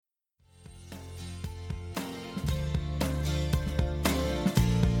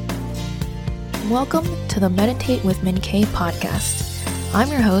welcome to the Meditate with Min K podcast. I'm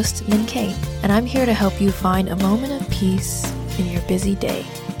your host, Min K, and I'm here to help you find a moment of peace in your busy day.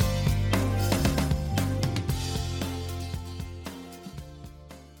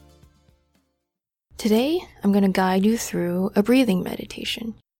 Today, I'm going to guide you through a breathing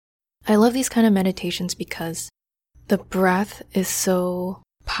meditation. I love these kind of meditations because the breath is so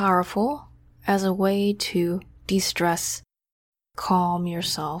powerful as a way to de-stress, calm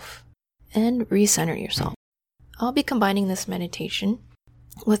yourself, and recenter yourself. I'll be combining this meditation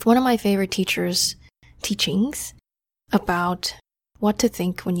with one of my favorite teachers' teachings about what to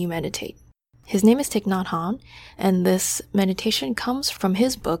think when you meditate. His name is Thich Nhat Hanh, and this meditation comes from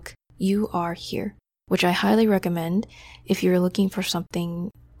his book, You Are Here, which I highly recommend if you're looking for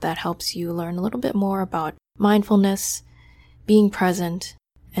something that helps you learn a little bit more about mindfulness, being present,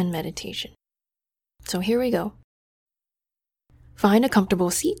 and meditation. So here we go. Find a comfortable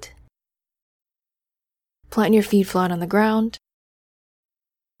seat. Plant your feet flat on the ground.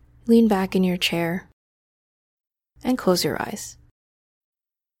 Lean back in your chair. And close your eyes.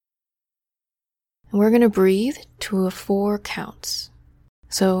 And we're going to breathe to 4 counts.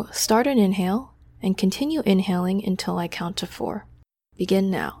 So start an inhale and continue inhaling until I count to 4.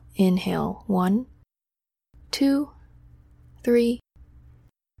 Begin now. Inhale 1, 2, 3,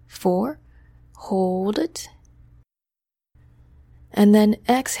 4. Hold it. And then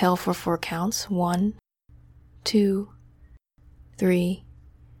exhale for 4 counts. 1, 2, 3,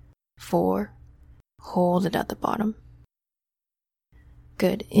 4. Hold it at the bottom.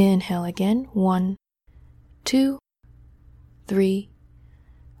 Good. Inhale again. 1, 2, 3,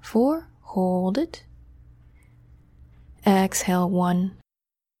 4. Hold it. Exhale 1,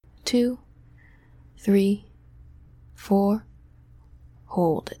 2, 3, 4.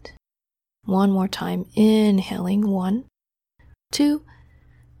 Hold it. One more time. Inhaling 1, 2,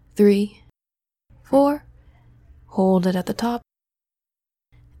 3, 4. Hold it at the top.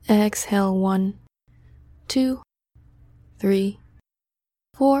 Exhale 1, 2, 3,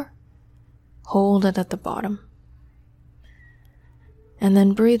 4. Hold it at the bottom. And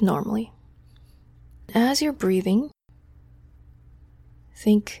then breathe normally. As you're breathing,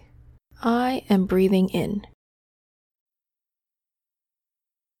 think, I am breathing in.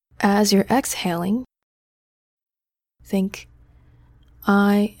 As you're exhaling, think,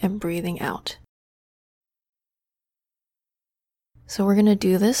 I am breathing out. So we're going to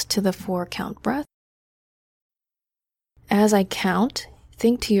do this to the 4 count breath. As I count,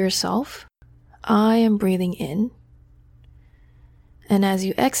 think to yourself, I am breathing in. And as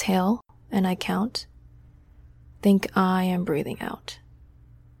you exhale and I count, think I am breathing out.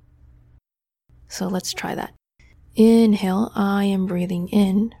 So let's try that. Inhale, I am breathing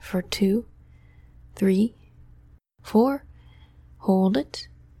in for 2, 3, 4. Hold it.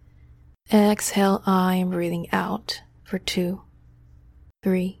 Exhale, I am breathing out for 2,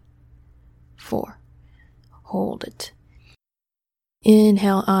 3, 4. Hold it.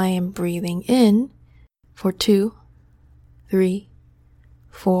 Inhale, I am breathing in for 2, 3,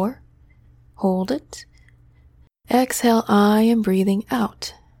 4. Hold it. Exhale, I am breathing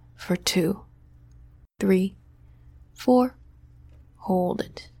out for 2, 3, 4. Hold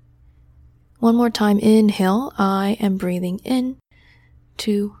it. One more time. Inhale, I am breathing in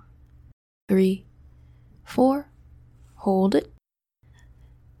 2, 3, 4. Hold it.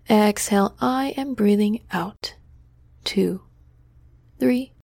 Exhale, I am breathing out 2,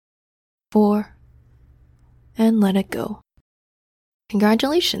 3, 4. And let it go.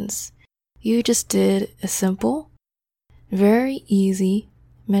 Congratulations! You just did a simple, very easy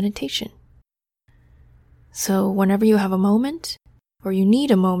meditation. So whenever you have a moment, or you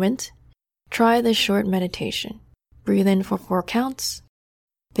need a moment, try this short meditation. Breathe in for 4 counts.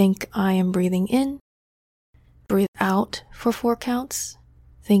 Think, I am breathing in. Breathe out for 4 counts.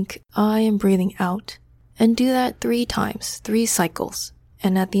 Think, I am breathing out. And do that 3 times, 3 cycles.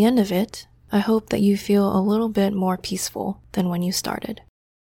 And at the end of it, I hope that you feel a little bit more peaceful than when you started.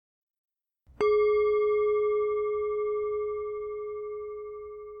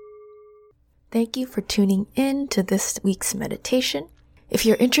 Thank you for tuning in to this week's meditation. If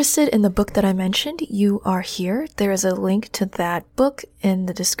you're interested in the book that I mentioned, You Are Here, there is a link to that book in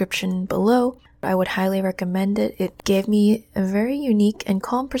the description below. I would highly recommend it. It gave me a very unique and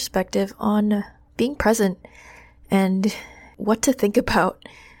calm perspective on being present and what to think about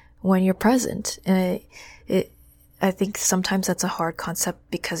when you're present. And I think sometimes that's a hard concept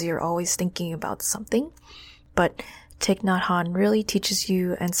because you're always thinking about something, but Thich Nhat Hanh really teaches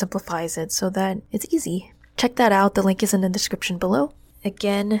you and simplifies it so that it's easy. Check that out. The link is in the description below.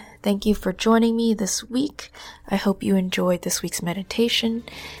 Again, thank you for joining me this week. I hope you enjoyed this week's meditation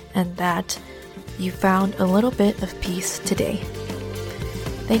and that you found a little bit of peace today.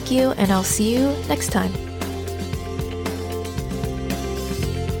 Thank you, and I'll see you next time.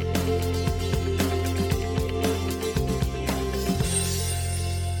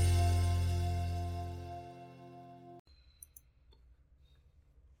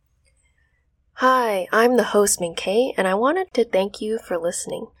 Hi, I'm the host Min Kay, and I wanted to thank you for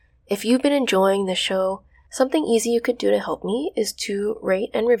listening. If you've been enjoying the show, something easy you could do to help me is to rate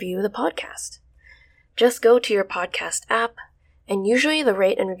and review the podcast. Just go to your podcast app, and usually the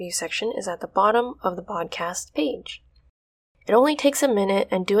rate and review section is at the bottom of the podcast page. It only takes a minute,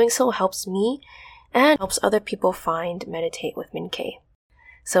 and doing so helps me and helps other people find Meditate with Min Kay.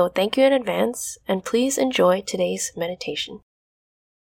 So thank you in advance, and please enjoy today's meditation.